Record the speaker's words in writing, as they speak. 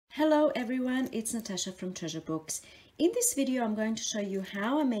Hello everyone, it's Natasha from Treasure Books. In this video I'm going to show you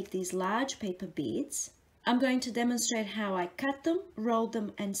how I make these large paper beads. I'm going to demonstrate how I cut them, roll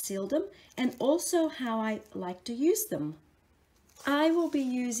them and seal them, and also how I like to use them. I will be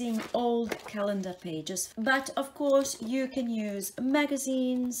using old calendar pages, but of course you can use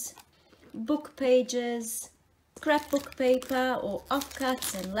magazines, book pages, scrapbook paper or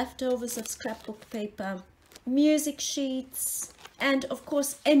offcuts and leftovers of scrapbook paper, music sheets, and of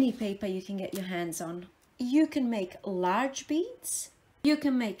course any paper you can get your hands on. You can make large beads, you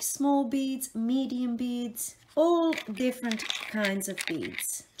can make small beads, medium beads, all different kinds of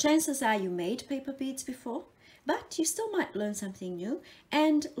beads. Chances are you made paper beads before, but you still might learn something new.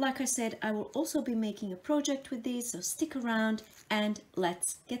 And like I said, I will also be making a project with these, so stick around and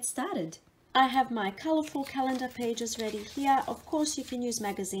let's get started. I have my colorful calendar pages ready here. Of course you can use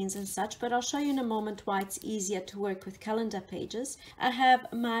magazines and such, but I'll show you in a moment why it's easier to work with calendar pages. I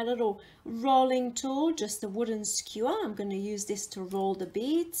have my little rolling tool, just a wooden skewer. I'm going to use this to roll the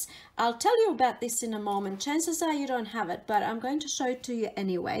beads. I'll tell you about this in a moment. Chances are you don't have it, but I'm going to show it to you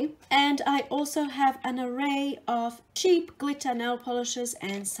anyway. And I also have an array of cheap glitter nail polishes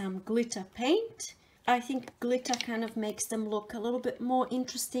and some glitter paint. I think glitter kind of makes them look a little bit more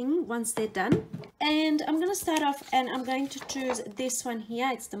interesting once they're done. And I'm going to start off and I'm going to choose this one here.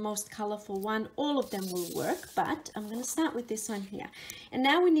 It's the most colorful one. All of them will work, but I'm going to start with this one here. And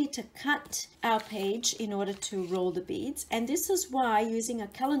now we need to cut our page in order to roll the beads. And this is why using a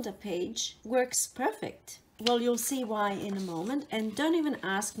calendar page works perfect. Well, you'll see why in a moment. And don't even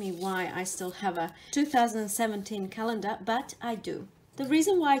ask me why I still have a 2017 calendar, but I do. The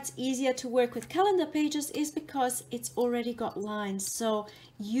reason why it's easier to work with calendar pages is because it's already got lines. So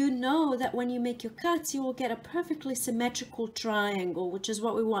you know that when you make your cuts, you will get a perfectly symmetrical triangle, which is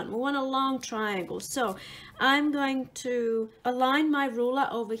what we want. We want a long triangle. So I'm going to align my ruler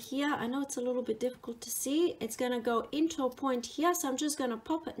over here. I know it's a little bit difficult to see. It's going to go into a point here. So I'm just going to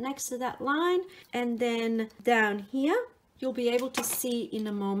pop it next to that line. And then down here, you'll be able to see in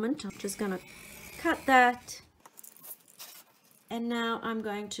a moment. I'm just going to cut that. And now I'm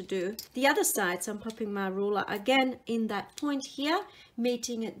going to do the other side. So I'm popping my ruler again in that point here,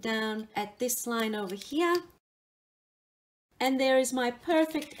 meeting it down at this line over here. And there is my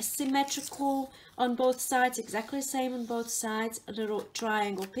perfect symmetrical on both sides, exactly the same on both sides, a little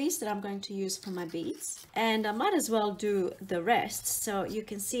triangle piece that I'm going to use for my beads. And I might as well do the rest so you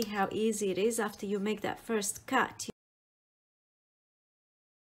can see how easy it is after you make that first cut.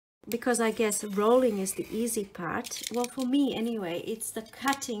 Because I guess rolling is the easy part. Well, for me anyway, it's the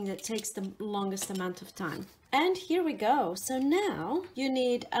cutting that takes the longest amount of time. And here we go. So now you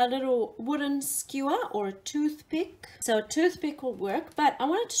need a little wooden skewer or a toothpick. So a toothpick will work, but I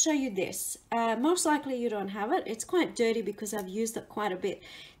wanted to show you this. Most likely you don't have it. It's quite dirty because I've used it quite a bit.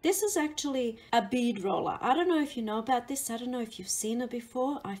 This is actually a bead roller. I don't know if you know about this. I don't know if you've seen it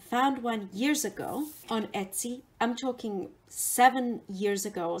before. I found one years ago on Etsy. I'm talking 7 years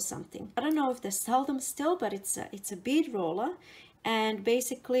ago or something. I don't know if they sell them still, but it's a bead roller. And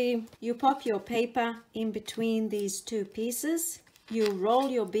basically you pop your paper in between these two pieces, you roll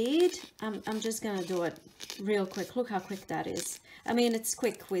your bead. I'm just gonna do it real quick. Look how quick that is. I mean, it's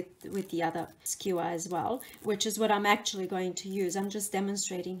quick with the other skewer as well, which is what I'm actually going to use. I'm just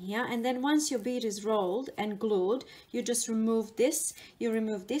demonstrating here. And then once your bead is rolled and glued, you just remove this,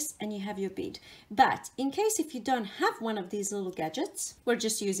 and you have your bead. But in case if you don't have one of these little gadgets, we're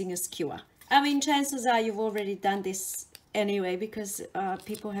just using a skewer. I mean, chances are you've already done this anyway, because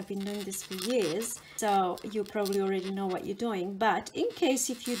people have been doing this for years, so you probably already know what you're doing. But in case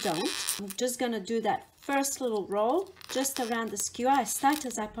if you don't, I'm just gonna do that first little roll just around the skewer as tight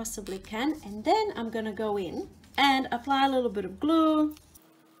as I possibly can, and then I'm gonna go in and apply a little bit of glue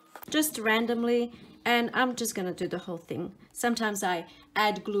just randomly, and I'm just gonna do the whole thing. Sometimes I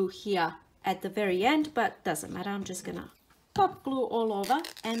add glue here at the very end, but doesn't matter. I'm just gonna pop glue all over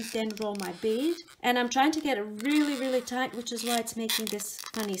and then roll my bead. And I'm trying to get it really, really tight, which is why it's making this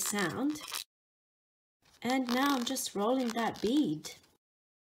funny sound. And now I'm just rolling that bead.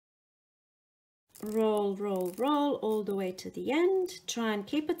 Roll, roll, roll all the way to the end. Try and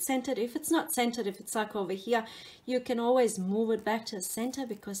keep it centered. If it's not centered, if it's like over here, you can always move it back to the center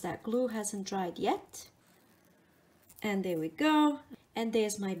because that glue hasn't dried yet. And there we go. And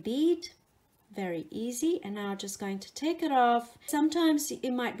there's my bead. Very easy. And now I'm just going to take it off. Sometimes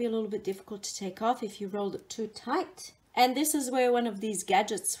it might be a little bit difficult to take off if you rolled it too tight. And this is where one of these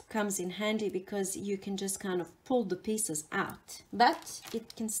gadgets comes in handy, because you can just kind of pull the pieces out. But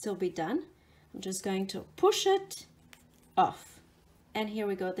it can still be done. I'm just going to push it off. And here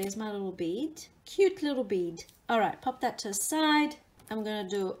we go. There's my little bead. Cute little bead. All right, pop that to the side. I'm gonna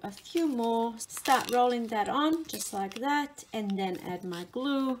do a few more, start rolling that on just like that, and then add my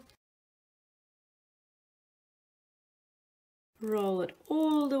glue. Roll it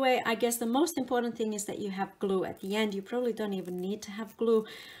all the way. I guess the most important thing is that you have glue at the end. You probably don't even need to have glue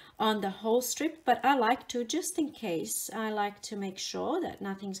on the whole strip, but I like to, just in case, I like to make sure that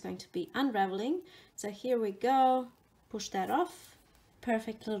nothing's going to be unraveling. So here we go, push that off,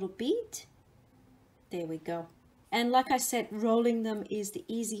 perfect little bead. There we go. And like I said, rolling them is the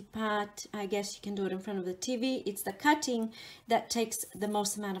easy part. I guess you can do it in front of the TV. It's the cutting that takes the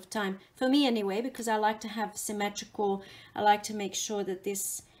most amount of time. For me anyway, because I like to have symmetrical, I like to make sure that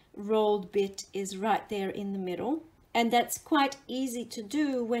this rolled bit is right there in the middle. And that's quite easy to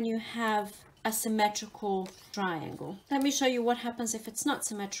do when you have a symmetrical triangle. Let me show you what happens if it's not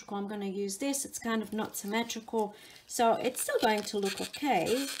symmetrical. I'm going to use this. It's kind of not symmetrical, so it's still going to look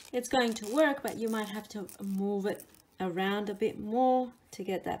okay. It's going to work, but you might have to move it around a bit more to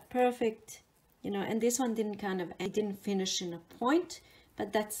get that perfect, you know. And this one it didn't finish in a point,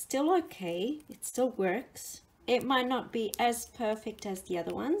 but that's still okay. It still works. It might not be as perfect as the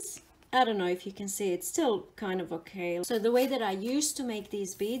other ones. I don't know if you can see, it's still kind of okay. So the way that I used to make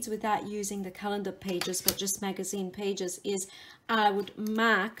these beads without using the calendar pages, but just magazine pages, is I would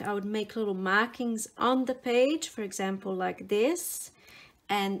make little markings on the page, for example, like this,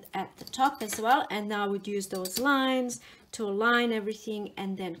 and at the top as well. And I would use those lines to align everything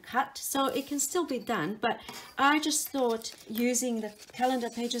and then cut. So it can still be done, but I just thought using the calendar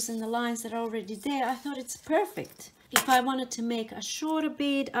pages and the lines that are already there, I thought it's perfect. If I wanted to make a shorter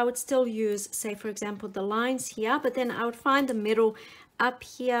bead, I would still use, say for example, the lines here, but then I would find the middle up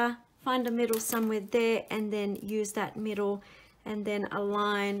here, find the middle somewhere there, and then use that middle and then a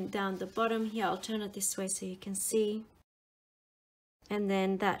line down the bottom here. I'll turn it this way so you can see. And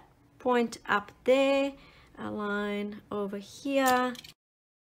then that point up there, a line over here.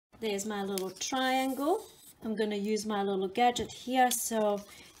 There's my little triangle. I'm going to use my little gadget here. So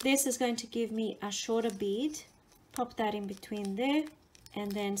this is going to give me a shorter bead. Pop that in between there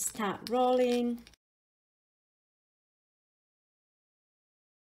and then start rolling.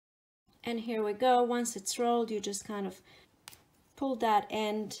 And here we go. Once it's rolled, you just kind of pull that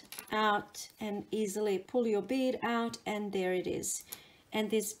end out and easily pull your bead out, and there it is. And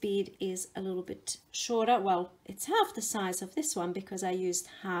this bead is a little bit shorter. Well, it's half the size of this one because I used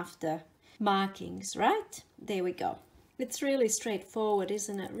half the markings, right? There we go. It's really straightforward,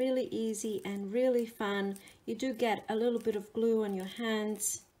 isn't it? Really easy and really fun. You do get a little bit of glue on your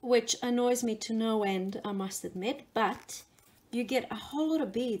hands, which annoys me to no end, I must admit, but you get a whole lot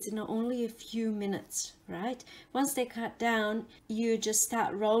of beads in only a few minutes, right? Once they cut down, you just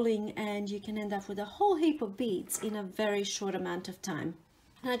start rolling and you can end up with a whole heap of beads in a very short amount of time.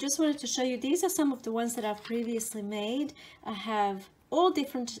 And I just wanted to show you, these are some of the ones that I've previously made. I have all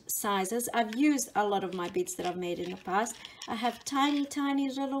different sizes. I've used a lot of my beads that I've made in the past. I have tiny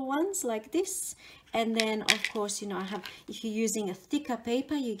little ones like this, and then of course, you know, I have, if you're using a thicker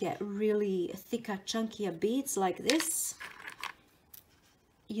paper, you get really thicker, chunkier beads like this,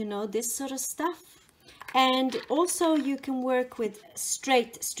 you know, this sort of stuff. And also you can work with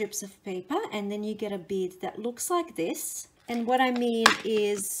straight strips of paper, and then you get a bead that looks like this. And what I mean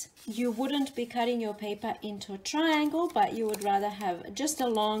is, you wouldn't be cutting your paper into a triangle, but you would rather have just a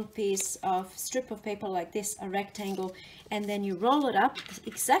long piece of strip of paper like this, a rectangle, and then you roll it up the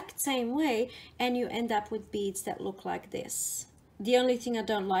exact same way and you end up with beads that look like this. The only thing I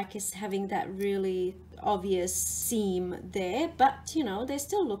don't like is having that really obvious seam there, but you know, they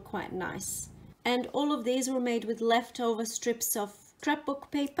still look quite nice. And all of these were made with leftover strips of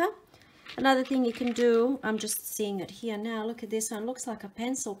scrapbook paper. Another thing you can do, I'm just seeing it here now, look at this one, looks like a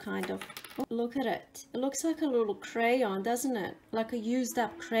pencil kind of. Look at it. It looks like a little crayon, doesn't it? Like a used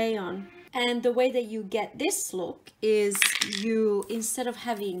up crayon. And the way that you get this look is you, instead of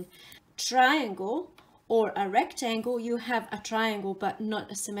having triangle or a rectangle, you have a triangle but not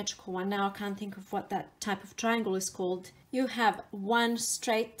a symmetrical one. Now I can't think of what that type of triangle is called. You have one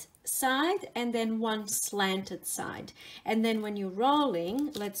straight side and then one slanted side, and then when you're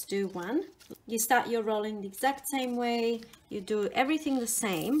rolling, let's do one, you start your rolling the exact same way, you do everything the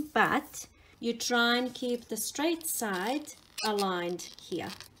same, but you try and keep the straight side aligned here.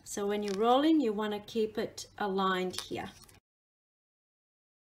 So when you're rolling, you want to keep it aligned here.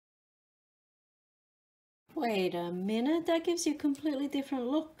 Wait a minute, that gives you a completely different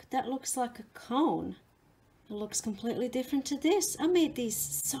look. That looks like a cone. It looks completely different to this. I made these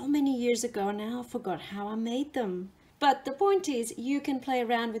so many years ago now, I forgot how I made them. But the point is, you can play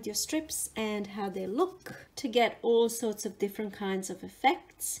around with your strips and how they look to get all sorts of different kinds of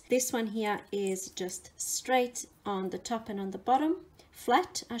effects. This one here is just straight on the top and on the bottom.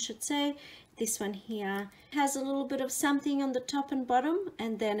 flat, I should say. This one here has a little bit of something on the top and bottom,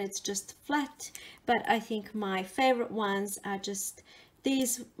 and then it's just flat. But I think my favorite ones are just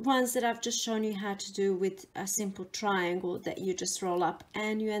these ones that I've just shown you how to do with a simple triangle that you just roll up,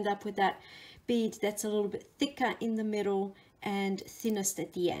 and you end up with that bead that's a little bit thicker in the middle and thinnest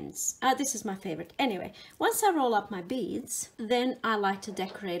at the ends. This is my favorite. Anyway, once I roll up my beads, then I like to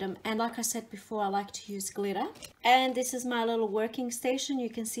decorate them, and like I said before, I like to use glitter. And this is my little working station.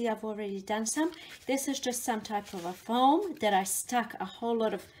 You can see I've already done some. This is just some type of a foam that I stuck a whole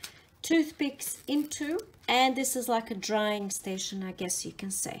lot of toothpicks into, and this is like a drying station, I guess you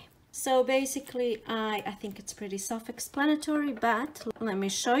can say. So basically I think it's pretty self-explanatory, but let me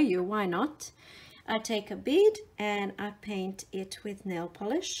show you why not. I take a bead and I paint it with nail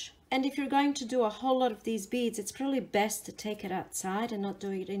polish. And if you're going to do a whole lot of these beads, it's probably best to take it outside and not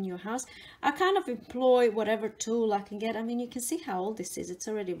do it in your house. I kind of employ whatever tool I can get. I mean, you can see how old this is. It's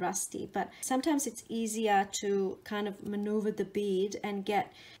already rusty, but sometimes it's easier to kind of maneuver the bead and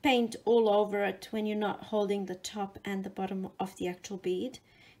get paint all over it when you're not holding the top and the bottom of the actual bead.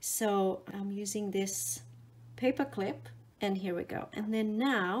 So I'm using this paper clip, and here we go. And then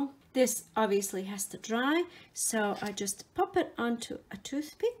now this obviously has to dry, so I just pop it onto a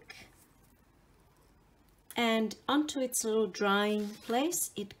toothpick, and onto its little drying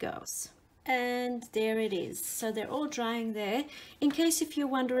place it goes. And there it is. So they're all drying there. In case if you're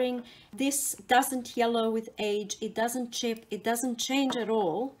wondering, this doesn't yellow with age, it doesn't chip, it doesn't change at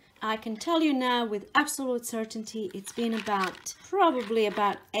all. I can tell you now with absolute certainty it's been probably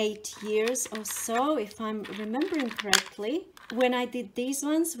about 8 years or so, if I'm remembering correctly, when I did these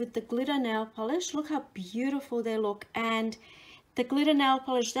ones with the glitter nail polish. Look how beautiful they look, and the glitter nail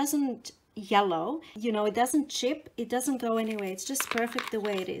polish doesn't yellow, you know, it doesn't chip, it doesn't go anywhere. It's just perfect the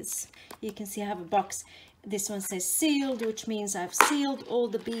way it is. You can see I have a box. This one says sealed, which means I've sealed all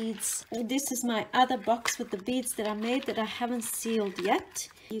the beads. This is my other box with the beads that I made that I haven't sealed yet.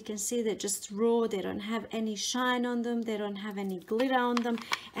 You can see they're just raw, they don't have any shine on them, they don't have any glitter on them,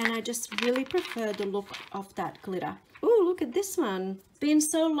 and I just really prefer the look of that glitter. Oh, look at this one. It's been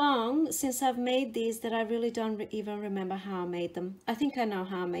so long since I've made these that I really don't even remember how I made them. I think I know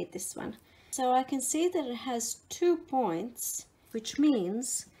how I made this one. So I can see that it has 2 points, which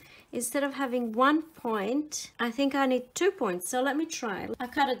means instead of having 1 point, I think I need 2 points. So let me try. I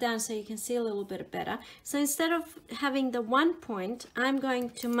cut it down so you can see a little bit better. So instead of having the 1 point, I'm going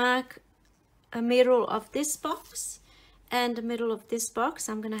to mark a middle of this box and the middle of this box.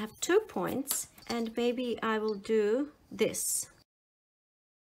 I'm going to have 2 points, and maybe I will do this.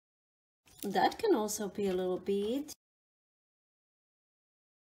 That can also be a little bead.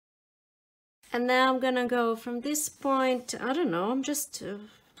 And now I'm gonna go from this point, I don't know, I'm just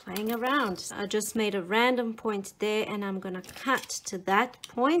playing around. I just made a random point there, and I'm gonna cut to that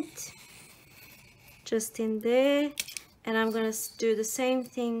point, just in there. And I'm gonna do the same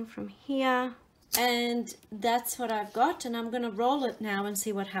thing from here. And that's what I've got, and I'm gonna roll it now and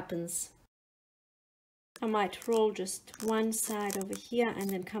see what happens. I might roll just one side over here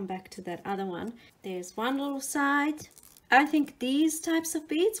and then come back to that other one. There's one little side. I think these types of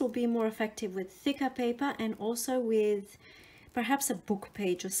beads will be more effective with thicker paper, and also with perhaps a book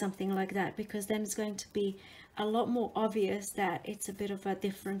page or something like that, because then it's going to be a lot more obvious that it's a bit of a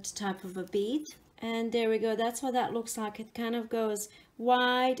different type of a bead. And there we go, that's what that looks like. It kind of goes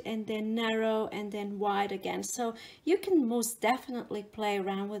wide and then narrow and then wide again. So you can most definitely play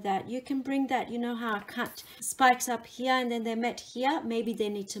around with that. You can bring that, you know how I cut spikes up here and then they met here, maybe they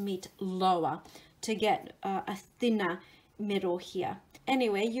need to meet lower to get a thinner middle here.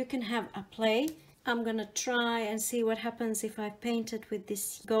 Anyway, you can have a play. I'm gonna try and see what happens if I paint it with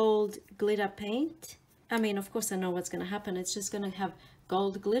this gold glitter paint. I mean, of course I know what's gonna happen. It's just gonna have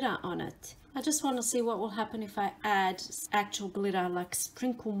gold glitter on it. I just want to see what will happen if I add actual glitter, like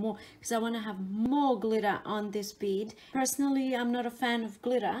sprinkle more, because I want to have more glitter on this bead. Personally, I'm not a fan of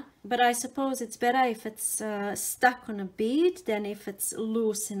glitter, but I suppose it's better if it's stuck on a bead than if it's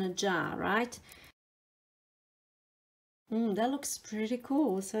loose in a jar, right? That looks pretty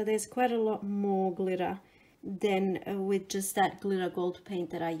cool. So there's quite a lot more glitter than with just that glitter gold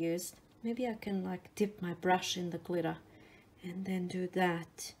paint that I used. Maybe I can like dip my brush in the glitter and then do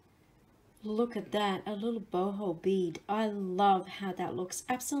that. Look at that, a little boho bead. I love how that looks.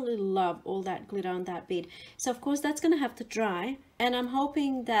 Absolutely love all that glitter on that bead. So of course that's going to have to dry, and I'm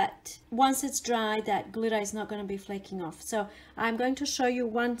hoping that once it's dry that glitter is not going to be flaking off. So I'm going to show you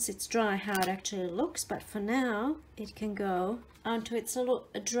once it's dry how it actually looks, but for now it can go onto its little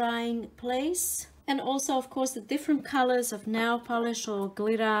drying place. And also, of course, the different colors of nail polish or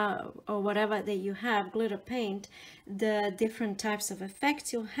glitter or whatever that you have, glitter paint, the different types of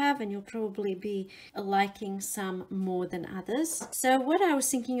effects you'll have, and you'll probably be liking some more than others. So what I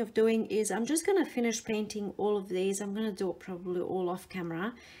was thinking of doing is I'm just going to finish painting all of these. I'm going to do it probably all off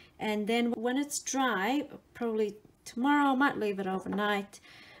camera. And then when it's dry, probably tomorrow, I might leave it overnight.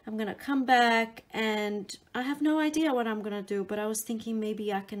 I'm going to come back, and I have no idea what I'm going to do, but I was thinking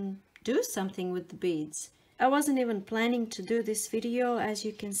maybe I can do something with the beads. I wasn't even planning to do this video. As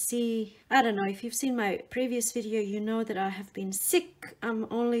you can see, I don't know if you've seen my previous video, you know that I have been sick. I'm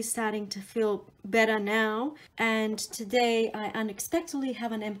only starting to feel better now, and today I unexpectedly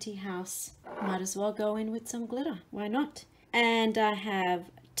have an empty house. Might as well go in with some glitter, why not? And I have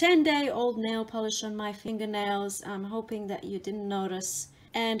 10-day-old nail polish on my fingernails. I'm hoping that you didn't notice.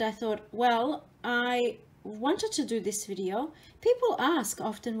 And I thought, well, I wanted to do this video. People ask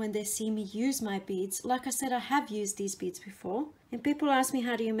often when they see me use my beads. Like I said, I have used these beads before, and people ask me,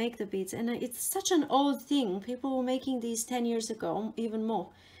 how do you make the beads? And it's such an old thing. People were making these 10 years ago, even more.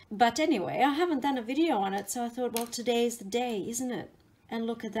 But anyway, I haven't done a video on it, so I thought, well, today is the day, isn't it? And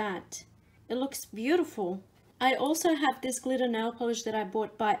look at that. It looks beautiful. I also have this glitter nail polish that I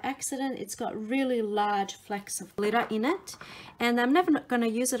bought by accident. It's got really large flecks of glitter in it, and I'm never going to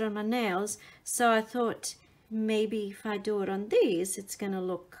use it on my nails, so I thought maybe if I do it on these, it's going to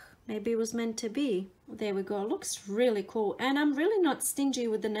look, maybe it was meant to be. There we go. It looks really cool, and I'm really not stingy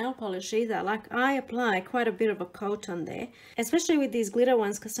with the nail polish either. Like, I apply quite a bit of a coat on there, especially with these glitter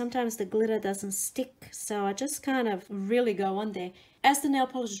ones, because sometimes the glitter doesn't stick, so I just kind of really go on there. As the nail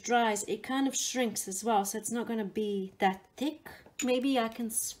polish dries, it kind of shrinks as well, so it's not going to be that thick. Maybe I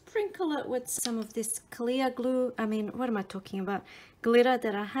can sprinkle it with some of this clear glue. I mean, what am I talking about? Glitter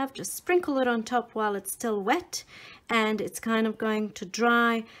that I have. Just sprinkle it on top while it's still wet, and it's kind of going to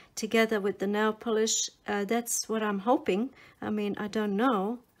dry together with the nail polish. That's what I'm hoping. I mean, I don't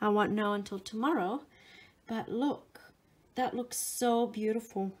know. I won't know until tomorrow. But look, that looks so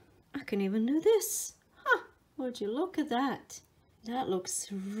beautiful. I can even do this. Huh, would you look at that? That looks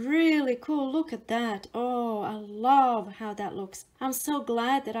really cool. Look at that. Oh, I love how that looks. I'm so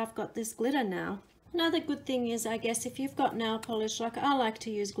glad that I've got this glitter now. Another good thing is, I guess, if you've got nail polish, like I like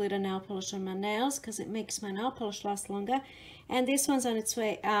to use glitter nail polish on my nails because it makes my nail polish last longer. And this one's on its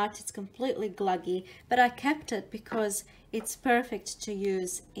way out. It's completely gluggy, but I kept it because it's perfect to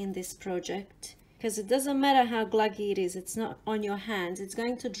use in this project. Because it doesn't matter how gluggy it is, it's not on your hands, it's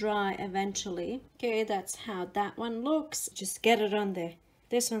going to dry eventually. Okay, that's how that one looks. Just get it on there.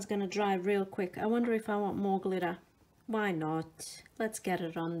 This one's going to dry real quick. I wonder if I want more glitter. Why not? Let's get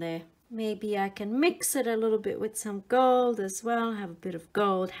it on there. Maybe I can mix it a little bit with some gold as well. Have a bit of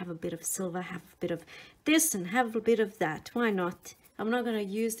gold, have a bit of silver, have a bit of this and have a bit of that. Why not? I'm not going to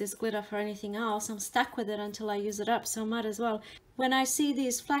use this glitter for anything else. I'm stuck with it until I use it up, so might as well. When I see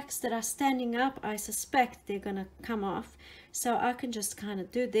these flecks that are standing up, I suspect they're going to come off. So I can just kind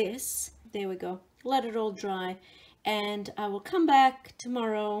of do this. There we go. Let it all dry. And I will come back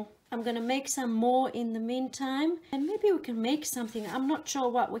tomorrow. I'm going to make some more in the meantime. And maybe we can make something. I'm not sure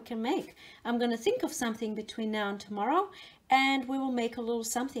what we can make. I'm going to think of something between now and tomorrow. And we will make a little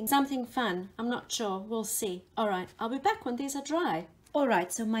something fun. I'm not sure. We'll see. All right. I'll be back when these are dry. All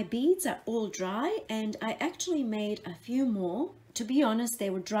right. So my beads are all dry. And I actually made a few more. To be honest, they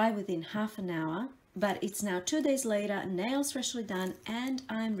were dry within half an hour. But it's now 2 days later, nails freshly done, and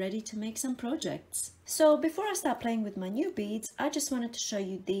I'm ready to make some projects. So before I start playing with my new beads, I just wanted to show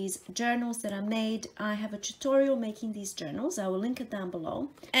you these journals that I made. I have a tutorial making these journals. I will link it down below.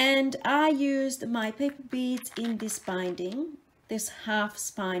 And I used my paper beads in this binding, this half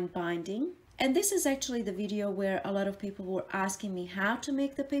spine binding. And this is actually the video where a lot of people were asking me how to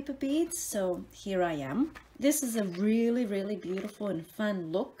make the paper beads. So here I am. This is a really, really beautiful and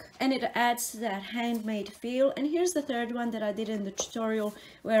fun look, and it adds to that handmade feel. And here's the third one that I did in the tutorial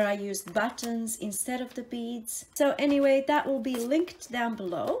where I used buttons instead of the beads. So anyway, that will be linked down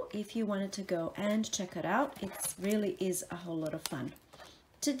below if you wanted to go and check it out. It really is a whole lot of fun.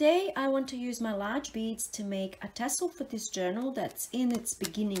 Today I want to use my large beads to make a tassel for this journal that's in its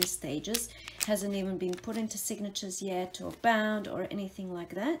beginning stages. Hasn't even been put into signatures yet or bound or anything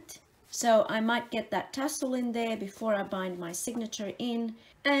like that. So I might get that tassel in there before I bind my signature in.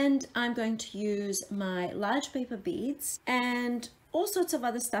 And I'm going to use my large paper beads and all sorts of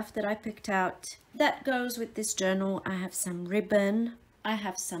other stuff that I picked out that goes with this journal. I have some ribbon, I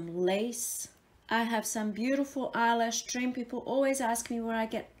have some lace, I have some beautiful eyelash trim. People always ask me where I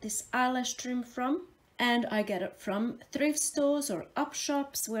get this eyelash trim from. And I get it from thrift stores or op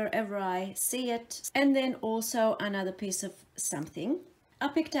shops, wherever I see it. And then also another piece of something. I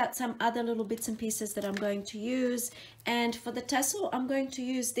picked out some other little bits and pieces that I'm going to use, and for the tassel I'm going to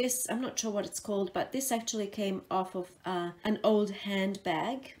use this. I'm not sure what it's called, but this actually came off of an old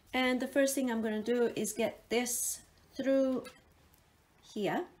handbag. And the first thing I'm going to do is get this through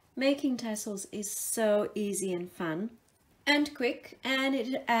here. Making tassels is so easy and fun and quick, and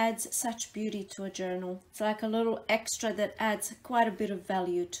it adds such beauty to a journal. It's like a little extra that adds quite a bit of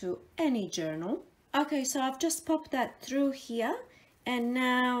value to any journal. Okay, so I've just popped that through here, and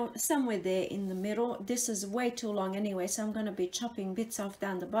now somewhere there in the middle, this is way too long anyway, so I'm going to be chopping bits off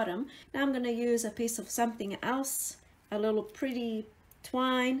down the bottom. Now I'm going to use a piece of something else, a little pretty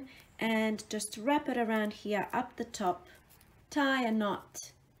twine, and just wrap it around here up the top. Tie a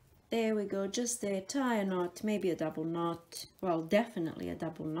knot. There we go, just there. Tie a knot, maybe a double knot. Well, definitely a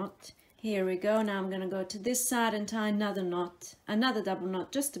double knot. Here we go. Now I'm going to go to this side and tie another knot, another double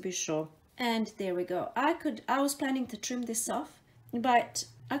knot, just to be sure. And there we go. I was planning to trim this off, but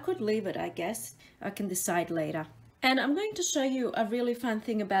I could leave it, I guess. I can decide later. And I'm going to show you a really fun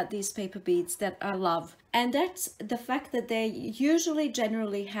thing about these paper beads that I love. And that's the fact that they usually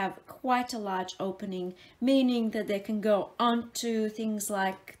generally have quite a large opening, meaning that they can go onto things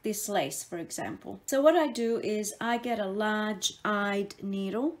like this lace, for example. So what I do is I get a large-eyed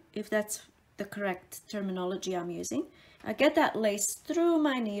needle, if that's the correct terminology I'm using. I get that lace through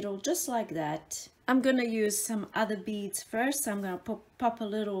my needle just like that. I'm going to use some other beads first. I'm going to pop a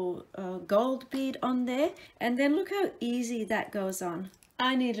little gold bead on there, and then look how easy that goes on.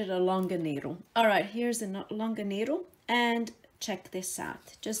 I needed a longer needle. All right, here's a longer needle, and check this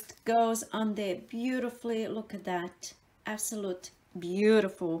out. Just goes on there beautifully. Look at that. Absolute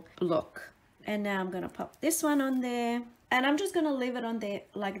beautiful look. And now I'm going to pop this one on there, and I'm just going to leave it on there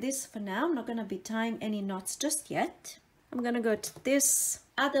like this for now. I'm not going to be tying any knots just yet. I'm going to go to this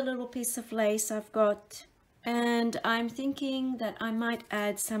other little piece of lace I've got, and I'm thinking that I might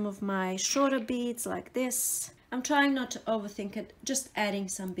add some of my shorter beads like this. I'm trying not to overthink it, just adding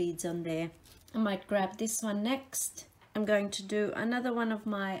some beads on there. I might grab this one next. I'm going to do another one of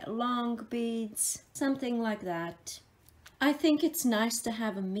my long beads, something like that. I think it's nice to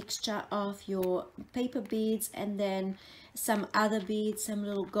have a mixture of your paper beads and then some other beads, some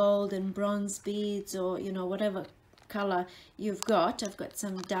little gold and bronze beads, or you know, whatever color you've got. I've got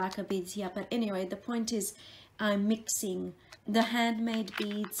some darker beads here, but anyway, the point is I'm mixing the handmade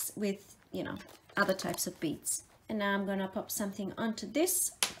beads with, you know, other types of beads. And now I'm gonna pop something onto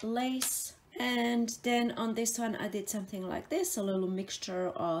this lace, and then on this one I did something like this, a little mixture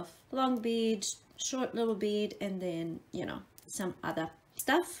of long bead, short little bead, and then, you know, some other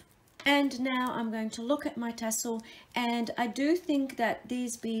stuff. And now I'm going to look at my tassel, and I do think that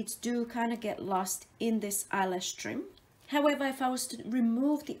these beads do kind of get lost in this eyelash trim. However, if I was to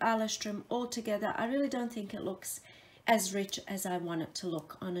remove the eyelash trim altogether, I really don't think it looks as rich as I want it to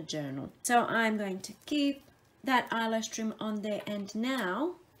look on a journal. So I'm going to keep that eyelash trim on there, and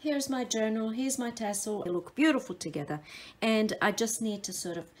now here's my journal, here's my tassel. They look beautiful together, and I just need to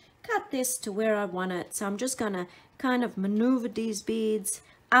sort of cut this to where I want it. So I'm just gonna kind of maneuver these beads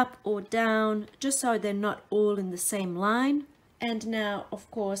up or down, just so they're not all in the same line. And now,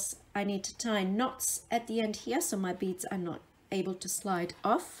 of course, I need to tie knots at the end here so my beads are not able to slide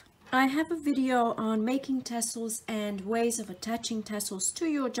off. I have a video on making tassels and ways of attaching tassels to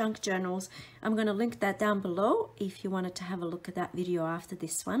your junk journals. I'm going to link that down below if you wanted to have a look at that video after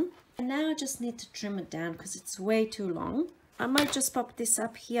this one. And now I just need to trim it down because it's way too long. I might just pop this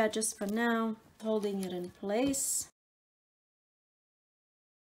up here just for now, holding it in place.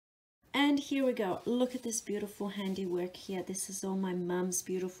 And here we go. Look at this beautiful handiwork here. This is all my mum's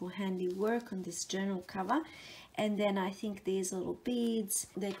beautiful handiwork on this journal cover. And then I think these little beads,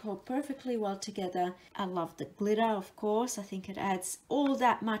 they go perfectly well together. I love the glitter, of course. I think it adds all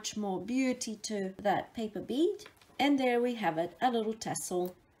that much more beauty to that paper bead. And there we have it, a little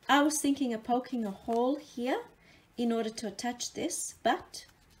tassel. I was thinking of poking a hole here in order to attach this, but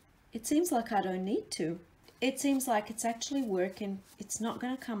it seems like I don't need to. It seems like it's actually working. It's not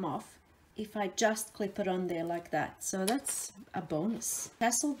going to come off if I just clip it on there like that. So that's a bonus.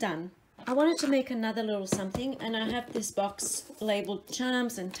 Tassel done. I wanted to make another little something, and I have this box labeled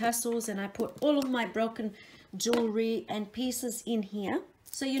charms and tassels, and I put all of my broken jewelry and pieces in here.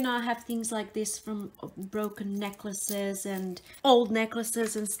 So, you know, I have things like this from broken necklaces and old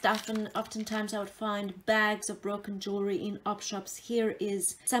necklaces and stuff, and oftentimes I would find bags of broken jewelry in op shops. Here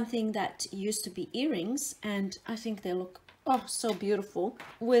is something that used to be earrings, and I think they look so beautiful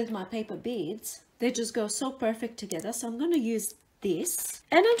with my paper beads. They just go so perfect together. So I'm going to use this,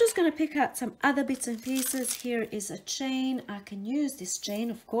 and I'm just going to pick out some other bits and pieces. Here is a chain. I can use this chain,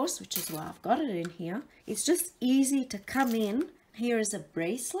 of course, which is why I've got it in here. It's just easy to come in Here is a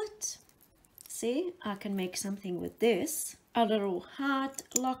bracelet. See, I can make something with this. A little heart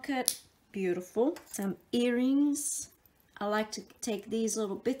locket, beautiful. Some earrings. I like to take these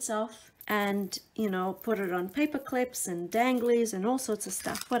little bits off and, you know, put it on paper clips and danglies and all sorts of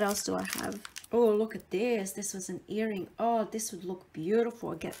stuff. What else do I have? Oh, look at this. This was an earring. Oh, this would look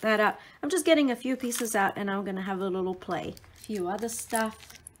beautiful. Get that out. I'm just getting a few pieces out and I'm going to have a little play. A few other stuff.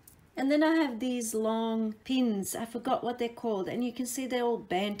 And then I have these long pins. I forgot what they're called. And you can see they're all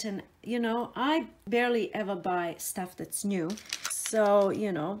bent. And, you know, I barely ever buy stuff that's new. So,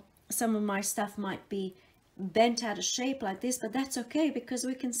 you know, some of my stuff might be bent out of shape like this. But that's okay because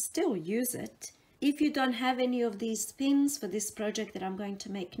we can still use it. If you don't have any of these pins for this project that I'm going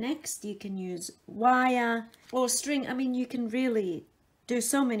to make next, you can use wire or string. I mean, you can really do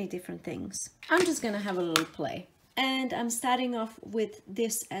so many different things. I'm just going to have a little play. And I'm starting off with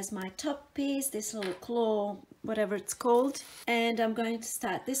this as my top piece, this little claw, whatever it's called. And I'm going to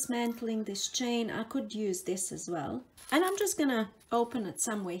start dismantling this chain. I could use this as well. And I'm just going to open it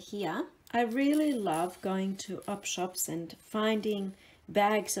somewhere here. I really love going to op shops and finding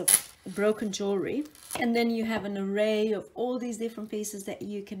bags of broken jewelry, and then you have an array of all these different pieces that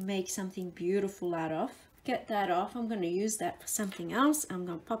you can make something beautiful out of. Get that off. I'm going to use that for something else. I'm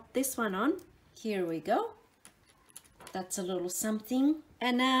going to pop this one on. Here we go. That's a little something.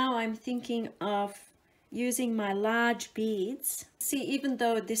 And now I'm thinking of using my large beads. See, even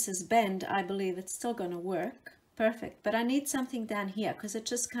though this is bent, I believe it's still going to work perfect, but I need something down here because it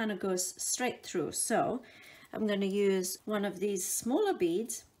just kind of goes straight through. So I'm going to use one of these smaller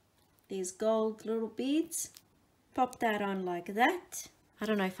beads, these gold little beads. Pop that on like that. I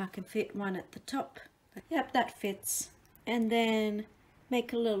don't know if I can fit one at the top, but yep, that fits. And then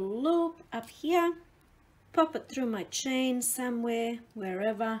make a little loop up here. Pop it through my chain somewhere,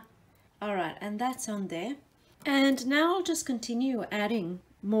 wherever. All right, and that's on there. And now I'll just continue adding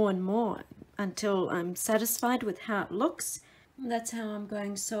more and more until I'm satisfied with how it looks. That's how I'm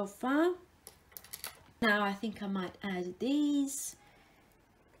going so far. Now I think I might add these.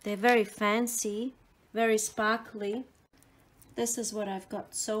 They're very fancy, very sparkly. This is what I've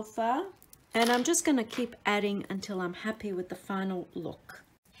got so far. And I'm just going to keep adding until I'm happy with the final look.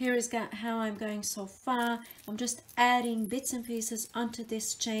 Here is how I'm going so far. I'm just adding bits and pieces onto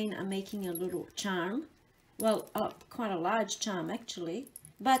this chain. I'm making a little charm. Well, quite a large charm actually.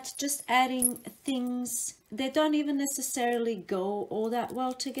 But just adding things. They don't even necessarily go all that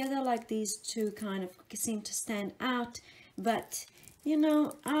well together, like these two kind of seem to stand out. But, you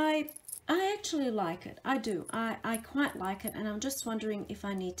know, I actually like it. I do. I quite like it, and I'm just wondering if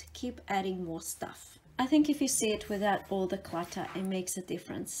I need to keep adding more stuff. I think if you see it without all the clutter, it makes a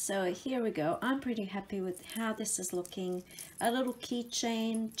difference. So here we go. I'm pretty happy with how this is looking. A little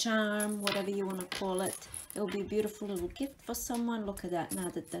keychain, charm, whatever you want to call it. It'll be a beautiful little gift for someone. Look at that now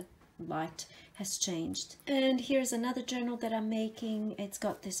that the light has changed. And here's another journal that I'm making. It's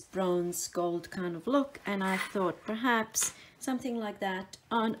got this bronze gold kind of look, and I thought perhaps something like that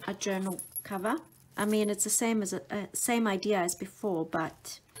on a journal cover. I mean, it's the same as same idea as before,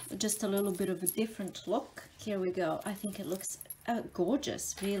 but just a little bit of a different look. Here we go. I think it looks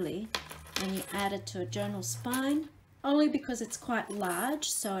gorgeous, really, when you add it to a journal spine, only because it's quite large,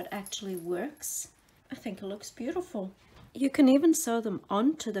 so it actually works. I think it looks beautiful. You can even sew them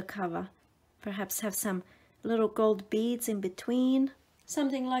onto the cover, perhaps have some little gold beads in between,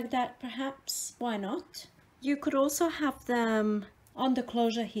 something like that perhaps. Why not? You could also have them on the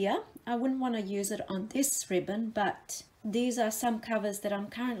closure here. I wouldn't want to use it on this ribbon, but these are some covers that I'm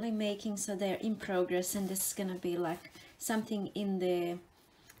currently making, so they're in progress, and this is going to be like something in there.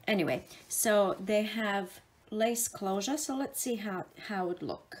 Anyway, so they have lace closure, so let's see how it would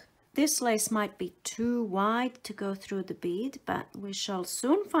look. This lace might be too wide to go through the bead, but we shall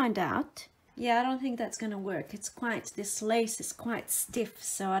soon find out. Yeah, I don't think that's going to work. This lace is quite stiff,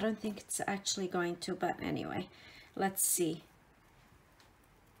 so I don't think it's actually going to, but anyway, let's see.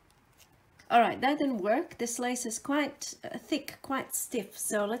 All right, that didn't work. This lace is quite thick, quite stiff,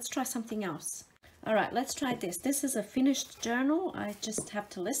 so let's try something else. All right, let's try this. This is a finished journal. I just have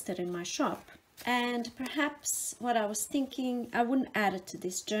to list it in my shop. And perhaps what I was thinking, I wouldn't add it to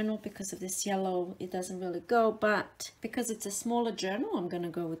this journal because of this yellow. It doesn't really go, but because it's a smaller journal, I'm going to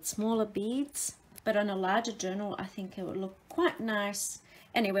go with smaller beads. But on a larger journal, I think it would look quite nice.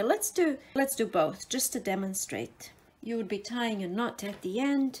 Anyway, let's do both just to demonstrate. You would be tying a knot at the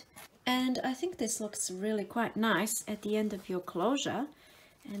end. And I think this looks really quite nice at the end of your closure.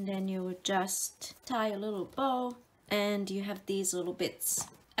 And then you would just tie a little bow, and you have these little bits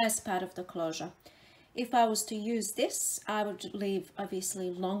as part of the closure. If I was to use this, I would leave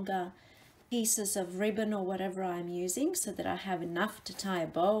obviously longer pieces of ribbon or whatever I'm using so that I have enough to tie a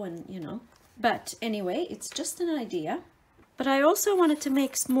bow and, you know. But anyway, it's just an idea. But I also wanted to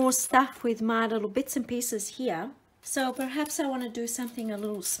make more stuff with my little bits and pieces here. So perhaps I want to do something a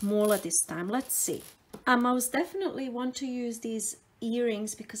little smaller this time. Let's see. I most definitely want to use these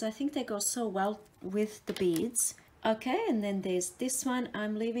earrings because I think they go so well with the beads. Okay, and then there's this one.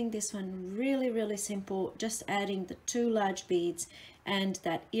 I'm leaving this one really simple, just adding the 2 large beads and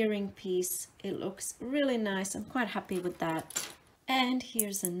that earring piece. It looks really nice. I'm quite happy with that. And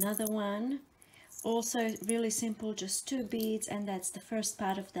here's another one. Also really simple, just 2 beads, and that's the first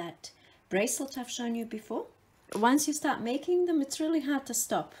part of that bracelet I've shown you before. Once you start making them, it's really hard to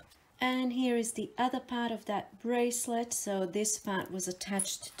stop. And here is the other part of that bracelet. So this part was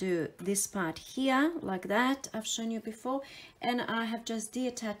attached to this part here, like that. I've shown you before. And I have just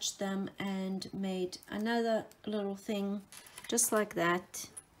detached them and made another little thing, just like that.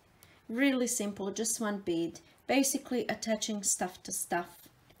 Really simple, just 1 bead. Basically attaching stuff to stuff.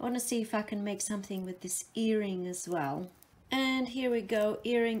 I want to see if I can make something with this earring as well. And here we go,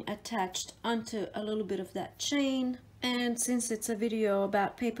 earring attached onto a little bit of that chain. And since it's a video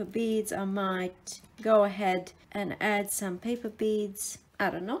about paper beads, I might go ahead and add some paper beads.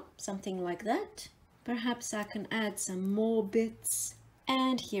 I don't know, something like that. Perhaps I can add some more bits.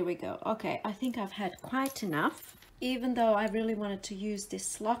 And here we go. Okay, I think I've had quite enough. Even though I really wanted to use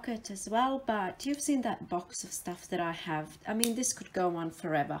this locket as well, but you've seen that box of stuff that I have. I mean, this could go on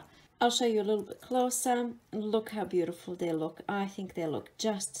forever. I'll show you a little bit closer. Look how beautiful they look. I think they look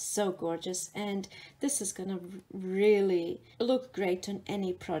just so gorgeous, and this is gonna really look great on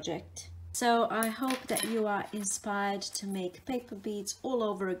any project. So I hope that you are inspired to make paper beads all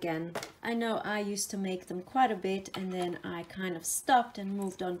over again. I know I used to make them quite a bit, and then I kind of stopped and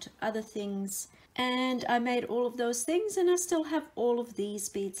moved on to other things. And I made all of those things, and I still have all of these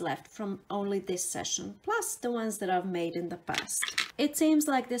beads left from only this session, plus the ones that I've made in the past. It seems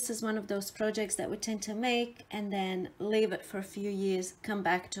like this is one of those projects that we tend to make and then leave it for a few years, come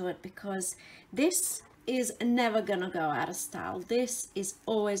back to it, because this is never gonna go out of style. This is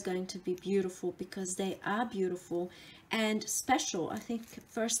always going to be beautiful because they are beautiful and special. I think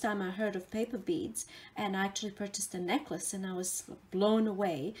first time I heard of paper beads, and I actually purchased a necklace, and I was blown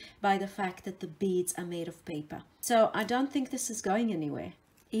away by the fact that the beads are made of paper. So I don't think this is going anywhere,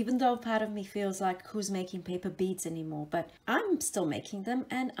 even though part of me feels like who's making paper beads anymore, but I'm still making them,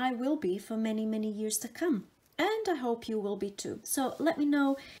 and I will be for many years to come. And I hope you will be too. So let me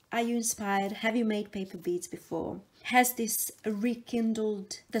know, are you inspired? Have you made paper beads before? Has this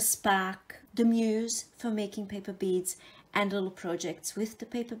rekindled the spark, the muse for making paper beads and little projects with the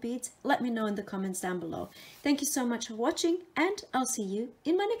paper beads? Let me know in the comments down below. Thank you so much for watching, and I'll see you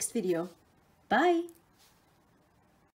in my next video. Bye!